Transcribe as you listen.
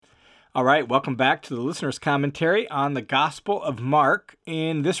All right, welcome back to the listener's commentary on the Gospel of Mark.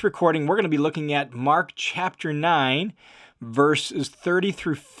 In this recording, we're going to be looking at Mark chapter 9, verses 30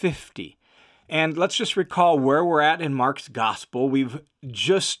 through 50. And let's just recall where we're at in Mark's Gospel. We've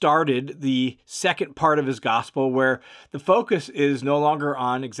just started the second part of his Gospel where the focus is no longer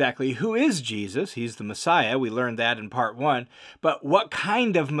on exactly who is Jesus. He's the Messiah. We learned that in part 1. But what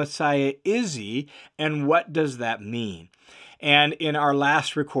kind of Messiah is he, and what does that mean? And in our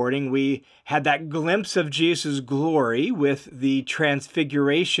last recording, we had that glimpse of Jesus' glory with the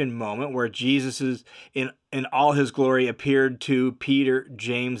transfiguration moment where Jesus is in all his glory appeared to Peter,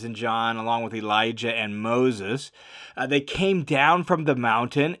 James, and John, along with Elijah and Moses. They came down from the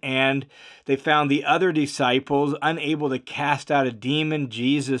mountain and they found the other disciples unable to cast out a demon.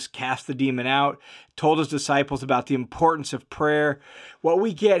 Jesus cast the demon out, told his disciples about the importance of prayer. What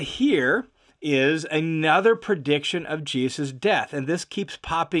we get here is another prediction of Jesus' death. And this keeps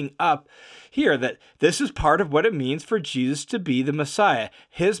popping up here, that this is part of what it means for Jesus to be the Messiah.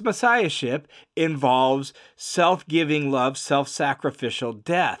 His messiahship involves self-giving love, self-sacrificial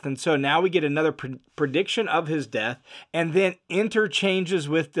death. And so now we get another prediction of his death, and then interchanges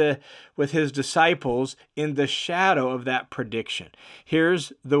with his disciples in the shadow of that prediction.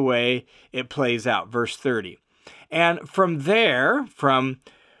 Here's the way it plays out, verse 30. And from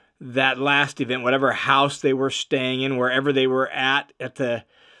that last event, whatever house they were staying in, wherever they were at the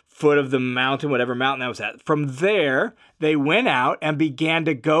foot of the mountain, whatever mountain that was at, from there, they went out and began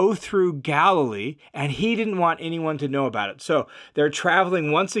to go through Galilee, and he didn't want anyone to know about it. So they're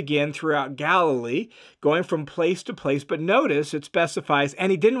traveling once again throughout Galilee, going from place to place, but notice it specifies,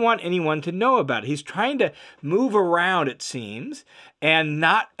 and he didn't want anyone to know about it. He's trying to move around, it seems, and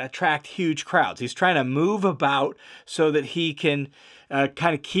not attract huge crowds. He's trying to move about so that he can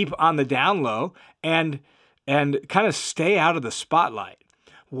kind of keep on the down low and kind of stay out of the spotlight.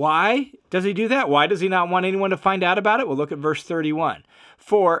 Why does he do that? Why does he not want anyone to find out about it? Well, look at verse 31.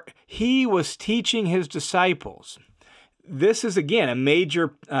 For he was teaching his disciples. This is, again, a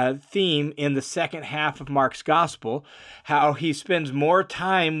major theme in the second half of Mark's Gospel, how he spends more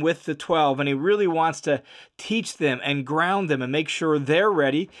time with the 12, and he really wants to teach them and ground them and make sure they're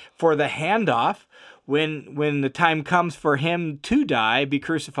ready for the handoff when the time comes for him to die, be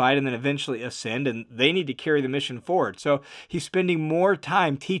crucified, and then eventually ascend, and they need to carry the mission forward. So he's spending more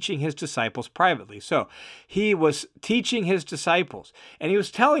time teaching his disciples privately. So he was teaching his disciples, and he was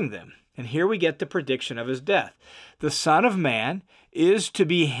telling them, and here we get the prediction of his death. The Son of Man is to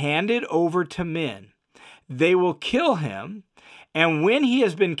be handed over to men. They will kill him, and when he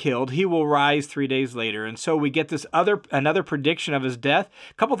has been killed, he will rise 3 days later. And so we get this another prediction of his death.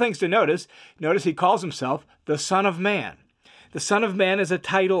 A couple things to notice. Notice he calls himself the Son of Man. The Son of Man is a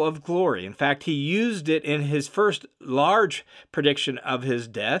title of glory. In fact, he used it in his first large prediction of his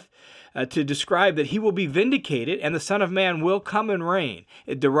death to describe that he will be vindicated and the Son of Man will come and reign.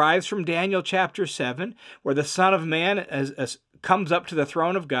 It derives from Daniel chapter 7, where the Son of Man comes up to the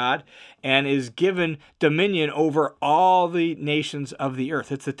throne of God and is given dominion over all the nations of the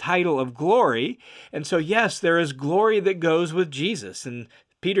earth. It's a title of glory. And so, yes, there is glory that goes with Jesus. And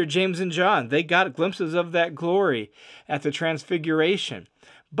Peter, James, and John, they got glimpses of that glory at the transfiguration.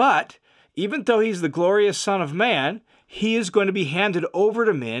 But even though he's the glorious Son of Man, he is going to be handed over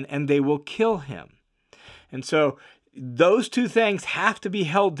to men and they will kill him. And so those two things have to be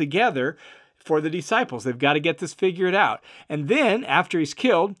held together for the disciples. They've got to get this figured out. And then, after he's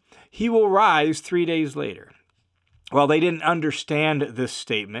killed, he will rise 3 days later. Well, they didn't understand this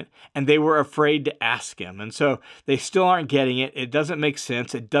statement, and they were afraid to ask him. And so they still aren't getting it. It doesn't make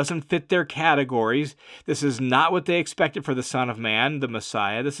sense. It doesn't fit their categories. This is not what they expected for the Son of Man, the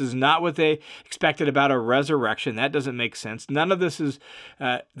Messiah. This is not what they expected about a resurrection. That doesn't make sense. None of this is,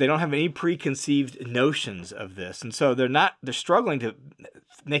 they don't have any preconceived notions of this. And so they're struggling to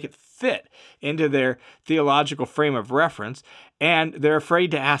make it fit into their theological frame of reference, and they're afraid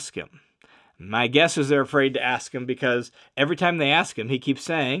to ask him. My guess is they're afraid to ask him because every time they ask him, he keeps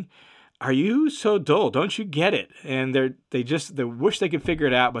saying, "Are you so dull? Don't you get it?" And they wish they could figure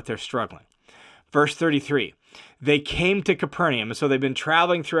it out, but they're struggling. Verse 33, they came to Capernaum. And so they've been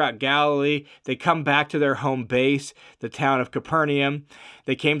traveling throughout Galilee. They come back to their home base, the town of Capernaum.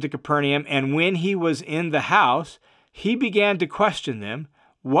 They came to Capernaum, and when he was in the house, he began to question them,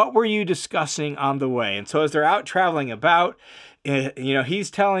 "What were you discussing on the way?" And so as they're out traveling about, he's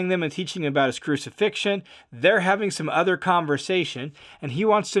telling them and teaching them about his crucifixion. They're having some other conversation, and he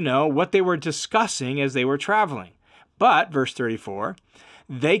wants to know what they were discussing as they were traveling. But, verse 34,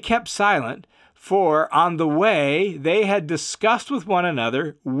 they kept silent, for on the way they had discussed with one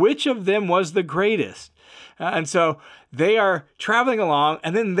another which of them was the greatest. And so they are traveling along,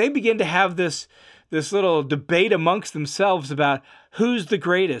 and then they begin to have this little debate amongst themselves about who's the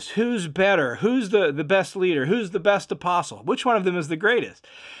greatest, who's better, who's the best leader, who's the best apostle, which one of them is the greatest.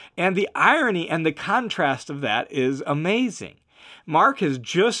 And the irony and the contrast of that is amazing. Mark has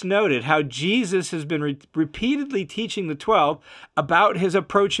just noted how Jesus has been repeatedly teaching the 12 about his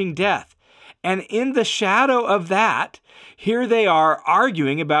approaching death. And in the shadow of that, here they are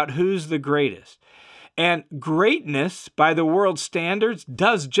arguing about who's the greatest. And greatness, by the world's standards,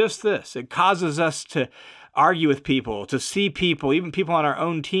 does just this. It causes us to argue with people, to see people, even people on our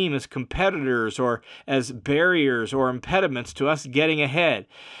own team, as competitors or as barriers or impediments to us getting ahead.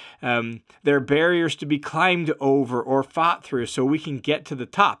 They're barriers to be climbed over or fought through so we can get to the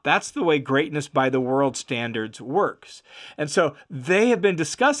top. That's the way greatness by the world standards works. And so they have been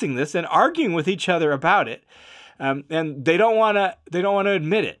discussing this and arguing with each other about it. And they don't want to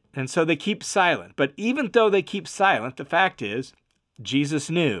admit it. And so they keep silent. But even though they keep silent, the fact is Jesus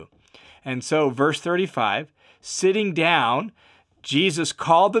knew. And so verse 35, sitting down, Jesus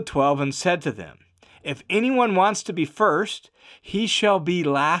called the 12 and said to them, "If anyone wants to be first, he shall be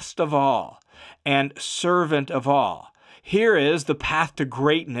last of all and servant of all." Here is the path to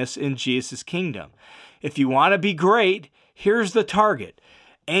greatness in Jesus' kingdom. If you want to be great, here's the target.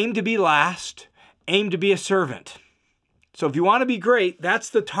 Aim to be last, aim to be a servant. So if you want to be great, that's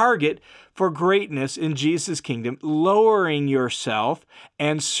the target for greatness in Jesus' kingdom, lowering yourself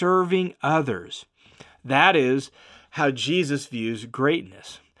and serving others. That is how Jesus views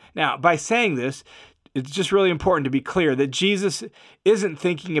greatness. Now, by saying this, it's just really important to be clear that Jesus isn't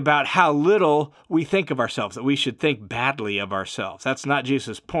thinking about how little we think of ourselves, that we should think badly of ourselves. That's not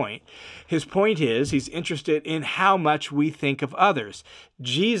Jesus' point. His point is he's interested in how much we think of others.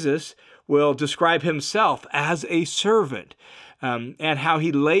 Jesus will describe himself as a servant and how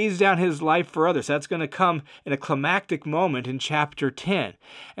he lays down his life for others. That's going to come in a climactic moment in chapter 10.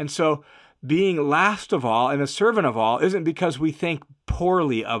 And so being last of all and a servant of all isn't because we think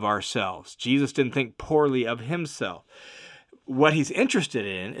poorly of ourselves. Jesus didn't think poorly of himself. What he's interested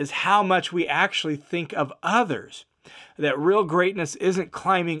in is how much we actually think of others. That real greatness isn't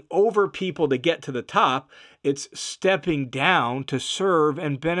climbing over people to get to the top. It's stepping down to serve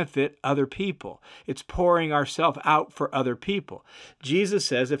and benefit other people. It's pouring ourselves out for other people. Jesus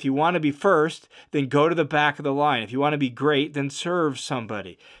says, if you want to be first, then go to the back of the line. If you want to be great, then serve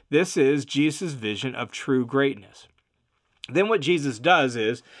somebody. This is Jesus' vision of true greatness. Then what Jesus does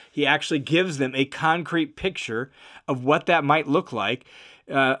is he actually gives them a concrete picture of what that might look like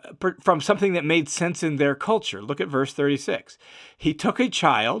from something that made sense in their culture. Look at verse 36. He took a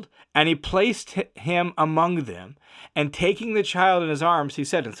child and he placed him among them, and taking the child in his arms, he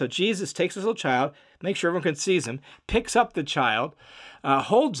said, and so Jesus takes this little child, makes sure everyone can see him, picks up the child,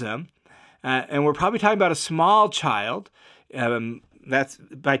 holds him, and we're probably talking about a small child. That's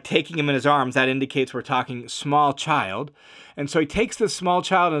by taking him in his arms, that indicates we're talking small child. And so he takes this small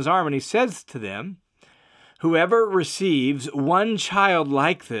child in his arm and he says to them, "Whoever receives one child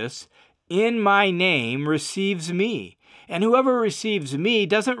like this in my name receives me. And whoever receives me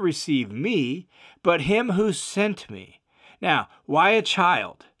doesn't receive me, but him who sent me." Now, why a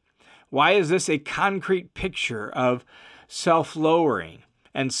child? Why is this a concrete picture of self-lowering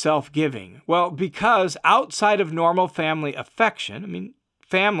and self-giving? Well, because outside of normal family affection,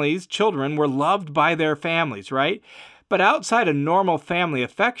 families, children were loved by their families, right? But outside of normal family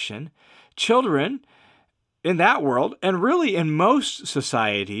affection, children in that world, and really in most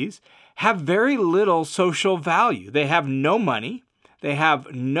societies, have very little social value. They have no money, they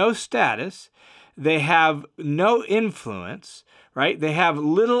have no status, they have no influence, right? They have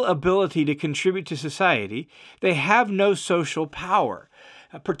little ability to contribute to society. They have no social power,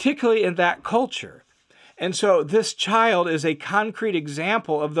 particularly in that culture. And so this child is a concrete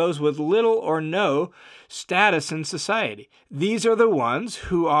example of those with little or no status in society. These are the ones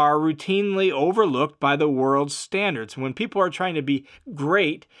who are routinely overlooked by the world's standards. When people are trying to be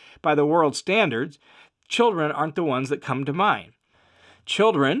great by the world's standards, children aren't the ones that come to mind.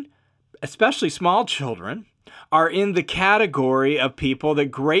 Children, especially small children, are in the category of people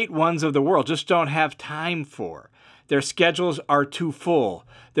that great ones of the world just don't have time for. Their schedules are too full.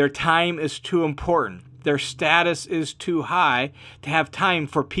 Their time is too important. Their status is too high to have time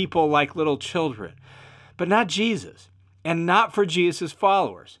for people like little children. But not Jesus, and not for Jesus'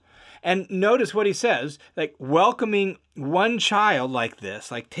 followers. And notice what he says, like welcoming one child like this,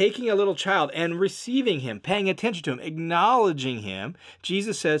 like taking a little child and receiving him, paying attention to him, acknowledging him.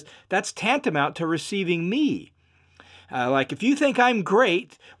 Jesus says that's tantamount to receiving me. Like if you think I'm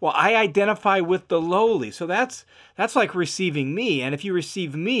great, well, I identify with the lowly. So that's like receiving me. And if you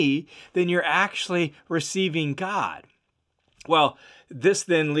receive me, then you're actually receiving God. Well, this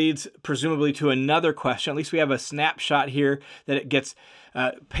then leads presumably to another question. At least we have a snapshot here that it gets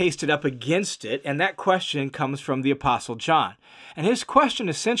pasted up against it. And that question comes from the Apostle John. And his question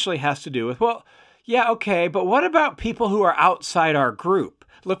essentially has to do with, well, yeah, okay, but what about people who are outside our group?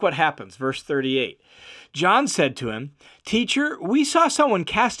 Look what happens, verse 38. John said to him, "Teacher, we saw someone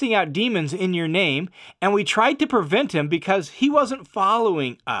casting out demons in your name, and we tried to prevent him because he wasn't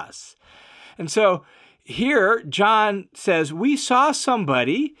following us." And so here, John says, we saw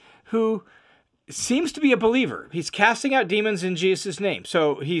somebody who seems to be a believer. He's casting out demons in Jesus' name.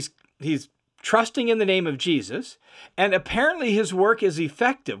 So he's trusting in the name of Jesus, and apparently his work is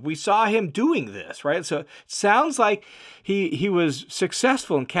effective. We saw him doing this, right? So it sounds like he was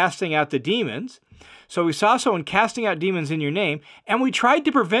successful in casting out the demons. So we saw someone casting out demons in your name, and we tried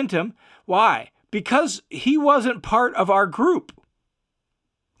to prevent him. Why? Because he wasn't part of our group.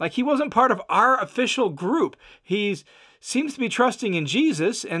 Like he wasn't part of our official group. He seems to be trusting in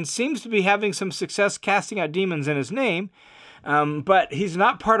Jesus and seems to be having some success casting out demons in his name, but he's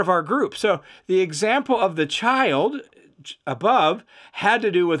not part of our group. So the example of the child above had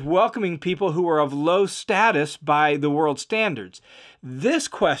to do with welcoming people who were of low status by the world standards. This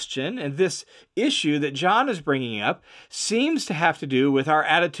question and this issue that John is bringing up seems to have to do with our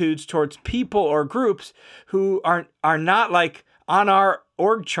attitudes towards people or groups who are not like on our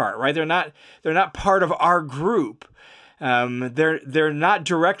org chart, right? They're not part of our group. They're not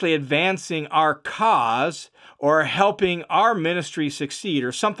directly advancing our cause or helping our ministry succeed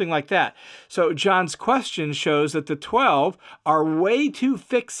or something like that. So John's question shows that the 12 are way too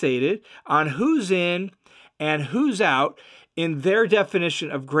fixated on who's in and who's out in their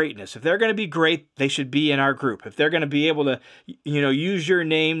definition of greatness. If they're going to be great, they should be in our group. If they're going to be able to, use your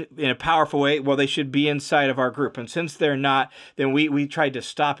name in a powerful way, well, they should be inside of our group. And since they're not, then we tried to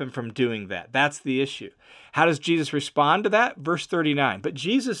stop him from doing that. That's the issue. How does Jesus respond to that? Verse 39, but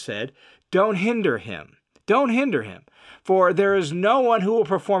Jesus said, "Don't hinder him. Don't hinder him. For there is no one who will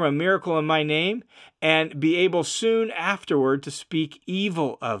perform a miracle in my name and be able soon afterward to speak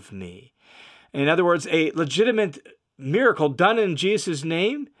evil of me." In other words, a legitimate miracle done in Jesus'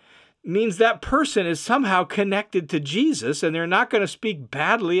 name means that person is somehow connected to Jesus, and they're not going to speak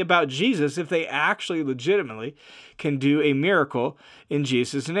badly about Jesus if they actually legitimately can do a miracle in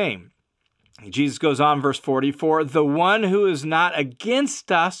Jesus' name. Jesus goes on, verse 40, "For the one who is not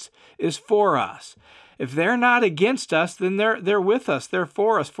against us is for us." If they're not against us, then they're with us. They're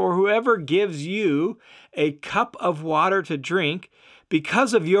for us. "For whoever gives you a cup of water to drink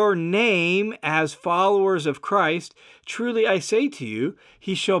because of your name as followers of Christ, truly I say to you,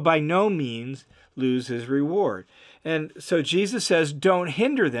 he shall by no means lose his reward." And so Jesus says, don't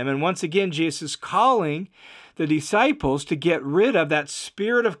hinder them. And once again, Jesus is calling the disciples to get rid of that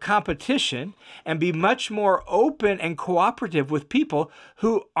spirit of competition and be much more open and cooperative with people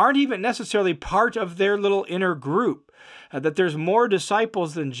who aren't even necessarily part of their little inner group, that there's more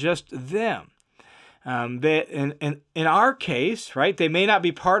disciples than just them. In our case, right, they may not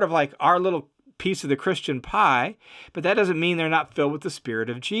be part of like our little piece of the Christian pie, but that doesn't mean they're not filled with the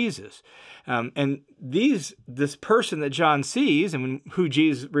Spirit of Jesus. And this person that John sees and who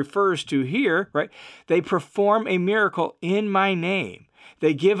Jesus refers to here, right, they perform a miracle in my name.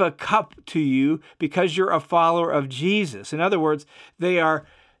 They give a cup to you because you're a follower of Jesus. In other words, they are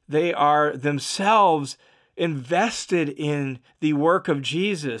themselves invested in the work of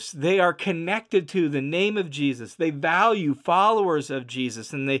Jesus. They are connected to the name of Jesus. They value followers of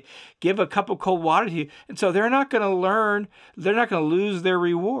Jesus, and they give a cup of cold water to you. And so they're not going to lose their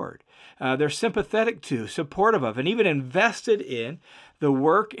reward. They're sympathetic to, supportive of, and even invested in the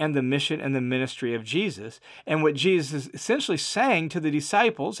work and the mission and the ministry of Jesus. And what Jesus is essentially saying to the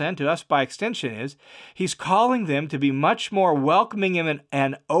disciples and to us by extension is, he's calling them to be much more welcoming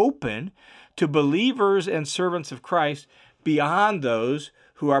and open to believers and servants of Christ beyond those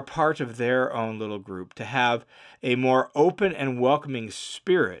who are part of their own little group, to have a more open and welcoming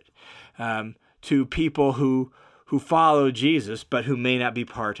spirit to people who follow Jesus, but who may not be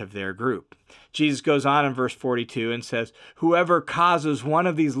part of their group. Jesus goes on in verse 42 and says, "Whoever causes one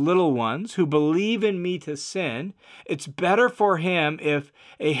of these little ones who believe in me to sin, it's better for him if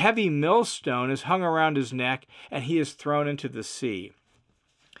a heavy millstone is hung around his neck and he is thrown into the sea."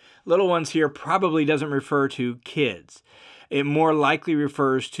 Little ones here probably doesn't refer to kids. It more likely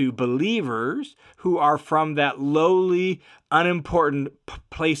refers to believers who are from that lowly, unimportant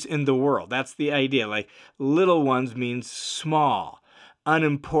place in the world. That's the idea. Like little ones means small,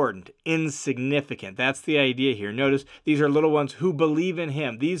 unimportant, insignificant. That's the idea here. Notice these are little ones who believe in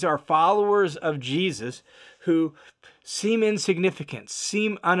him. These are followers of Jesus who seem insignificant,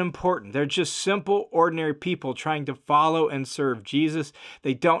 seem unimportant. They're just simple, ordinary people trying to follow and serve Jesus.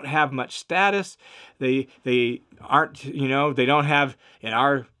 They don't have much status. They aren't, they don't have, in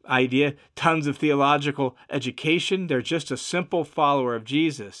our idea, tons of theological education. They're just a simple follower of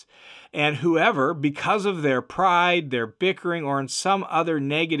Jesus. And whoever, because of their pride, their bickering, or in some other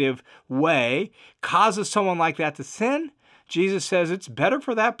negative way, causes someone like that to sin, Jesus says it's better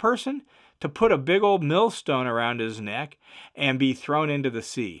for that person to put a big old millstone around his neck and be thrown into the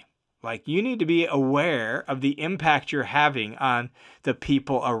sea. Like, you need to be aware of the impact you're having on the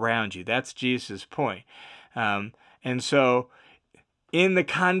people around you. That's Jesus' point. And so in the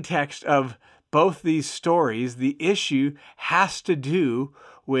context of both these stories, the issue has to do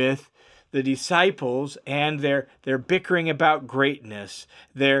with the disciples and their bickering about greatness,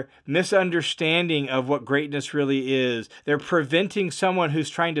 their misunderstanding of what greatness really is. They're preventing someone who's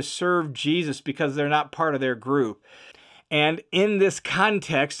trying to serve Jesus because they're not part of their group. And in this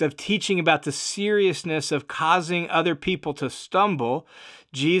context of teaching about the seriousness of causing other people to stumble,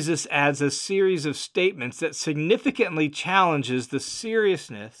 Jesus adds a series of statements that significantly challenges the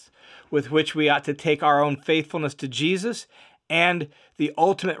seriousness with which we ought to take our own faithfulness to Jesus and the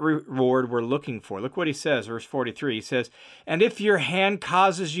ultimate reward we're looking for. Look what he says, verse 43. He says, "And if your hand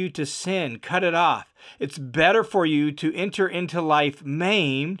causes you to sin, cut it off. It's better for you to enter into life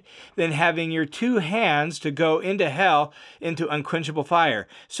maimed than having your two hands to go into hell, into unquenchable fire."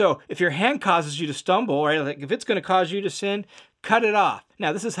 So if your hand causes you to stumble, right, like if it's going to cause you to sin, cut it off.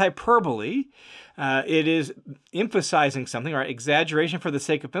 Now, this is hyperbole. It is emphasizing something, right? Exaggeration for the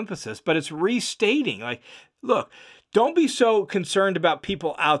sake of emphasis, but it's restating, like, look, don't be so concerned about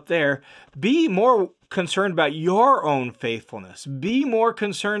people out there. Be more concerned about your own faithfulness. Be more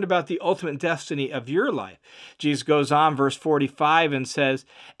concerned about the ultimate destiny of your life. Jesus goes on, verse 45, and says,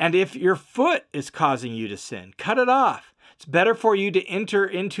 "And if your foot is causing you to sin, cut it off. It's better for you to enter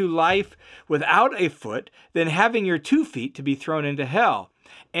into life without a foot than having your 2 feet to be thrown into hell.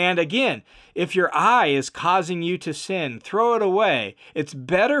 And again, if your eye is causing you to sin, throw it away. It's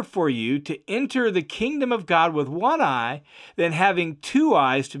better for you to enter the kingdom of God with 1 eye than having 2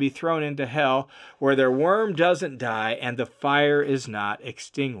 eyes to be thrown into hell, where their worm doesn't die and the fire is not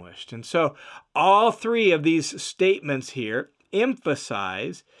extinguished." And so all 3 of these statements here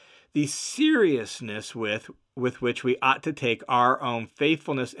emphasize the seriousness with which we ought to take our own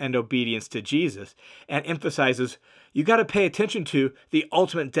faithfulness and obedience to Jesus, and emphasizes you got to pay attention to the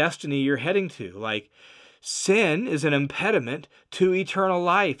ultimate destiny you're heading to. Like, sin is an impediment to eternal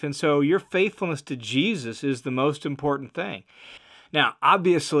life, and so your faithfulness to Jesus is the most important thing. Now,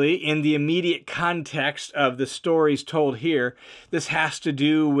 obviously, in the immediate context of the stories told here, this has to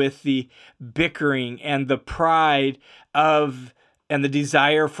do with the bickering and the pride of and the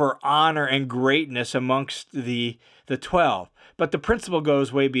desire for honor and greatness amongst the 12. But the principle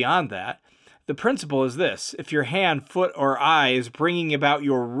goes way beyond that. The principle is this: if your hand, foot, or eye is bringing about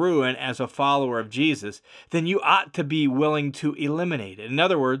your ruin as a follower of Jesus, then you ought to be willing to eliminate it. In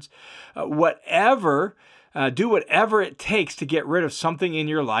other words, do whatever it takes to get rid of something in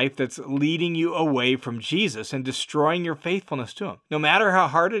your life that's leading you away from Jesus and destroying your faithfulness to him. No matter how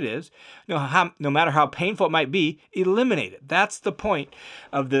hard it is, no matter how painful it might be, eliminate it. That's the point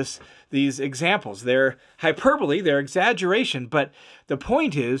of these examples. They're hyperbole, they're exaggeration, but the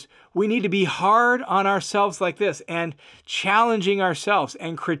point is we need to be hard on ourselves like this and challenging ourselves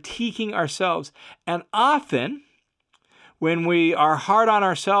and critiquing ourselves. And often, when we are hard on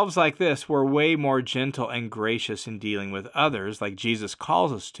ourselves like this, we're way more gentle and gracious in dealing with others, like Jesus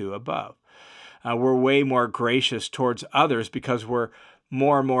calls us to above. We're way more gracious towards others because we're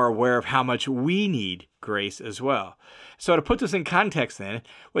more and more aware of how much we need grace as well. So to put this in context then,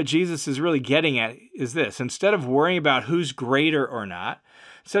 what Jesus is really getting at is this: instead of worrying about who's greater or not,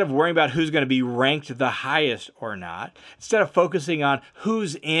 instead of worrying about who's going to be ranked the highest or not, instead of focusing on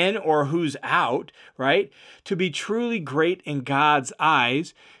who's in or who's out, right? To be truly great in God's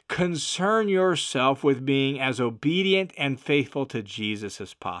eyes, concern yourself with being as obedient and faithful to Jesus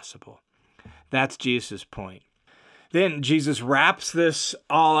as possible. That's Jesus' point. Then Jesus wraps this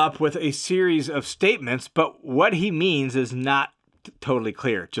all up with a series of statements, but what he means is not totally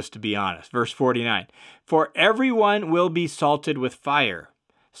clear, just to be honest. Verse 49, "For everyone will be salted with fire.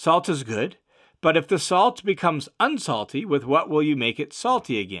 Salt is good, but if the salt becomes unsalty, with what will you make it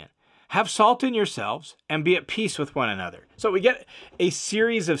salty again? Have salt in yourselves and be at peace with one another." So we get a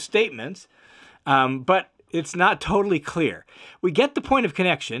series of statements, but it's not totally clear. We get the point of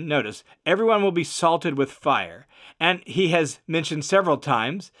connection. Notice, everyone will be salted with fire. And he has mentioned several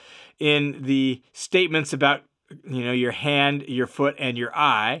times in the statements about your hand, your foot, and your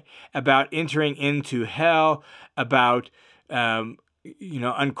eye, about entering into hell, about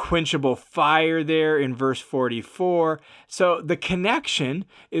unquenchable fire there in verse 44. So the connection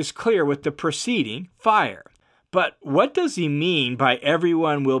is clear with the preceding fire. But what does he mean by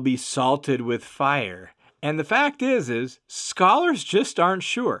everyone will be salted with fire? And the fact is scholars just aren't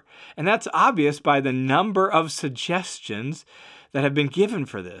sure. And that's obvious by the number of suggestions that have been given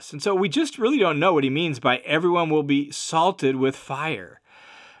for this. And so we just really don't know what he means by everyone will be salted with fire.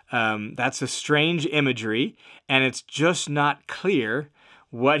 That's a strange imagery, and it's just not clear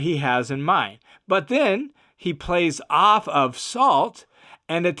what he has in mind. But then he plays off of salt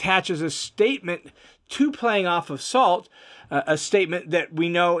and attaches a statement to playing off of salt, a statement that we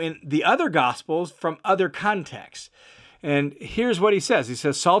know in the other Gospels from other contexts. And here's what he says. He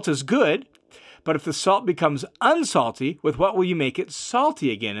says, salt is good, but if the salt becomes unsalty, with what will you make it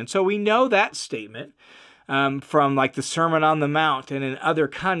salty again? And so we know that statement from like the Sermon on the Mount and in other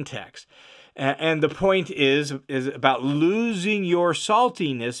contexts. And the point is about losing your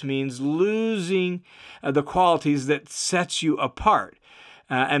saltiness means losing the qualities that sets you apart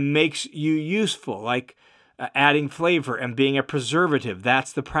and makes you useful, like adding flavor and being a preservative.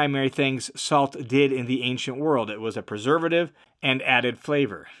 That's the primary things salt did in the ancient world. It was a preservative and added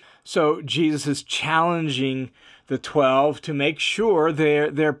flavor. So Jesus is challenging the 12 to make sure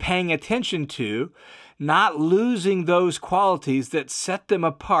they're paying attention to not losing those qualities that set them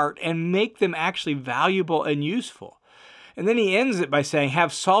apart and make them actually valuable and useful. And then he ends it by saying,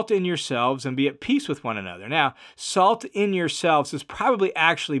 have salt in yourselves and be at peace with one another. Now, salt in yourselves is probably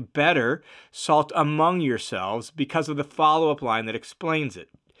actually better salt among yourselves because of the follow-up line that explains it.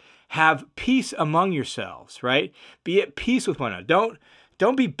 Have peace among yourselves, right? Be at peace with one another.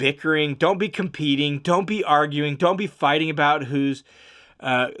 Don't be bickering. Don't be competing. Don't be arguing. Don't be fighting about who's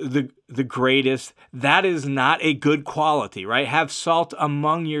the greatest. That is not a good quality, right? Have salt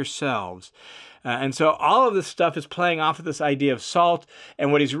among yourselves. And so all of this stuff is playing off of this idea of salt.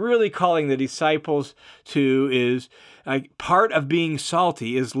 And what he's really calling the disciples to is part of being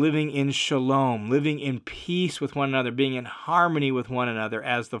salty is living in shalom, living in peace with one another, being in harmony with one another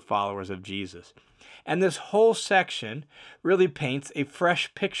as the followers of Jesus. And this whole section really paints a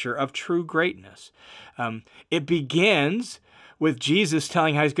fresh picture of true greatness. It begins with Jesus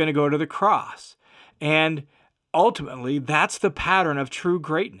telling how he's going to go to the cross. And ultimately, that's the pattern of true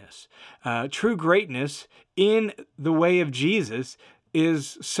greatness. True greatness in the way of Jesus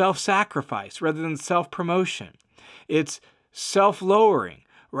is self-sacrifice rather than self-promotion. It's self-lowering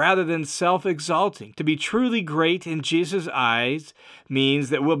rather than self-exalting. To be truly great in Jesus' eyes means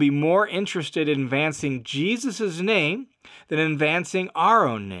that we'll be more interested in advancing Jesus' name than in advancing our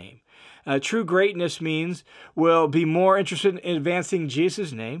own name. True greatness means we'll be more interested in advancing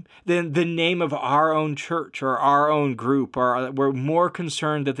Jesus' name than the name of our own church or our own group. Or we're more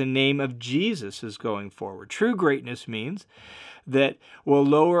concerned that the name of Jesus is going forward. True greatness means that we'll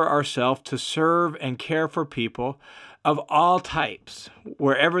lower ourselves to serve and care for people of all types,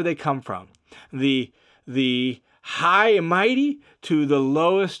 wherever they come from. The high and mighty to the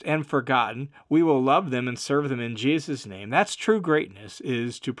lowest and forgotten, we will love them and serve them in Jesus' name. That's true greatness,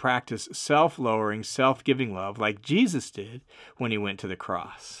 is to practice self-lowering, self-giving love like Jesus did when he went to the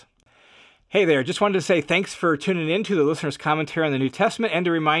cross. Hey there, just wanted to say thanks for tuning in to the Listener's Commentary on the New Testament and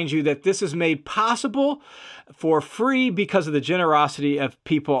to remind you that this is made possible for free because of the generosity of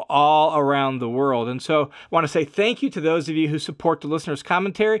people all around the world. And so I want to say thank you to those of you who support the Listener's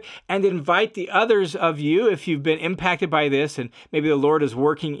Commentary and invite the others of you, if you've been impacted by this and maybe the Lord is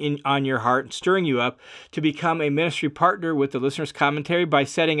working on your heart and stirring you up, to become a ministry partner with the Listener's Commentary by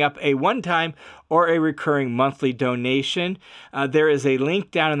setting up a one-time or a recurring monthly donation. There is a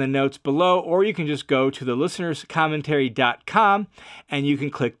link down in the notes below, or you can just go to thelistenerscommentary.com and you can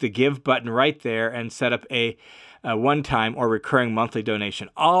click the Give button right there and set up a one-time or recurring monthly donation.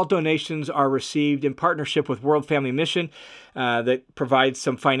 All donations are received in partnership with World Family Mission that provides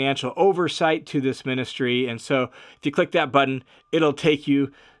some financial oversight to this ministry. And so if you click that button, it'll take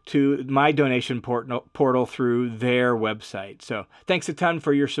you to my donation portal through their website. So thanks a ton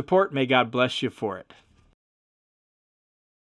for your support. May God bless you for it.